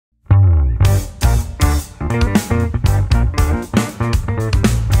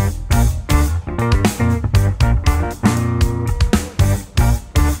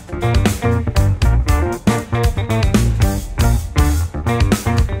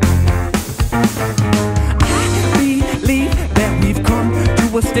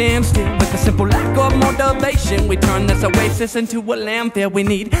desperation, we turn this oasis into a landfill. We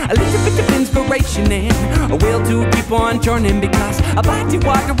need a little bit of inspiration and a will to keep on churning, because a body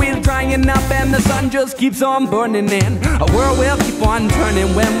water wheel drying up and the sun just keeps on burning in. A world will keep on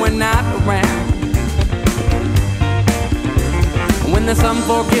turning when we're not around. When this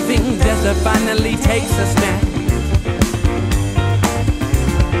unforgiving desert finally takes us down.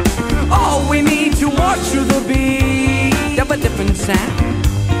 Oh, we need to march through the beat of a different sound,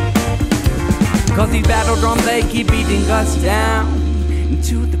 'cause these battle drums, they keep beating us down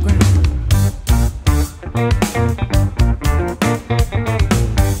into the ground.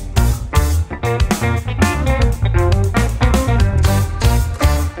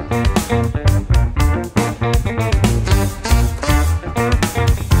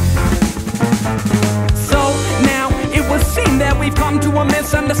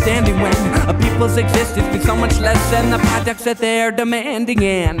 Misunderstanding when a people's existence means so much less than the projects that they're demanding.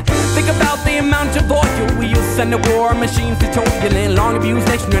 And think about the amount of oil we use in the war machines to toil in. Long abused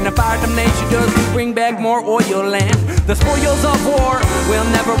nation and a fired nation does to bring back more oil, and the spoils of war will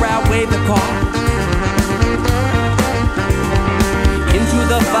never outweigh the cost. Into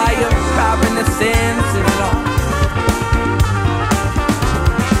the fire, our innocence is lost.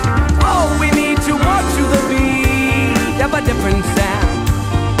 Oh, we need to march to the beat of a different sound,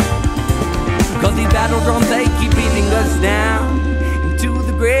 'cause these battle drums, they keep beating us down into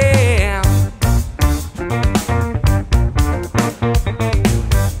the ground.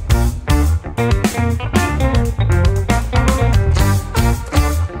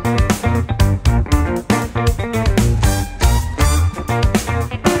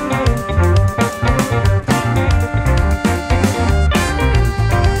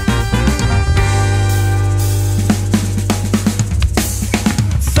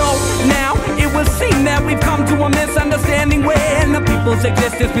 Misunderstanding when the people's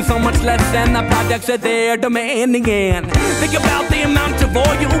existence means so much less than the projects that they're demanding. And think about the amount of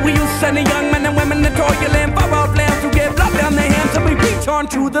oil we use sending young men and women to toil in for our plans to get blood down their hands, and we return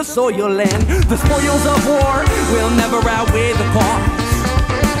to the soil. And the spoils of war will never outweigh the cost.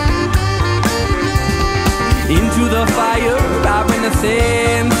 Into the fire, our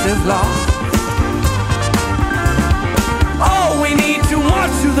innocence is lost. Oh, we need to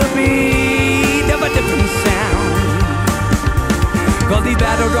march to the beat of a different sound, 'cause these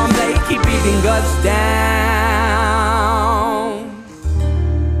battle drums, they keep beating us down.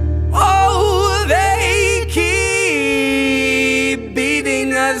 Oh, they keep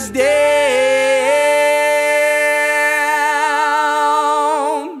beating us down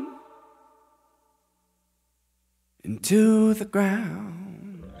into the ground.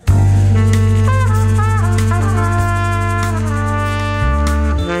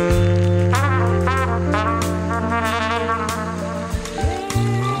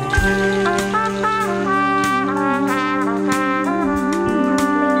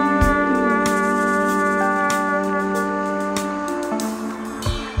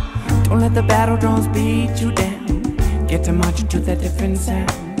 Don't let the battle drums beat you down. Get to march to that different sound.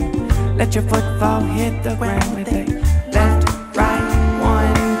 Let your footfall hit the ground with a left, right,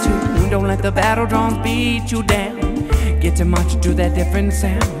 1, 2. Don't let the battle drums beat you down. Get to march to that different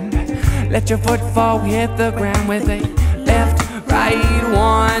sound. Let your footfall hit the ground with a left, right,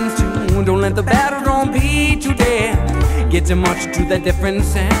 1, 2. Don't let the battle drum beat you down. Get to march to that different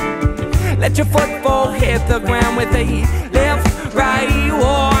sound. Let your footfall hit the ground with a left, right,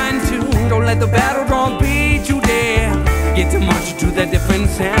 1, 2. Don't let the battle drum beat you down. Get to march to that different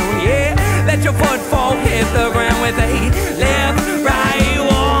sound, yeah. Let your footfall hit the ground with a left, right,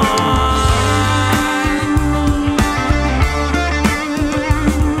 1.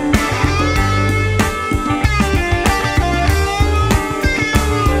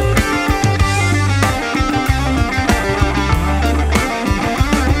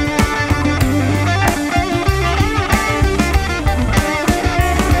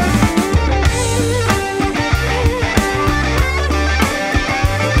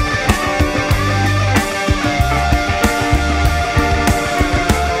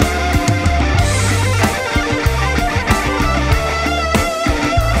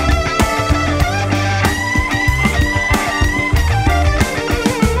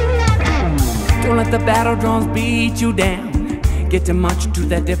 The battle drums beat you down. Get to march to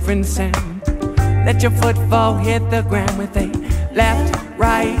that different sound. Let your footfall hit the ground with a left,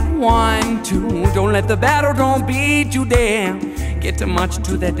 right, 1, 2. Don't let the battle drum beat you down. Get to march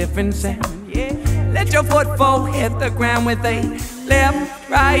to that different sound, yeah. Let your footfall hit the ground with a left,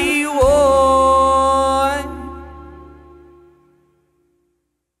 right, 1.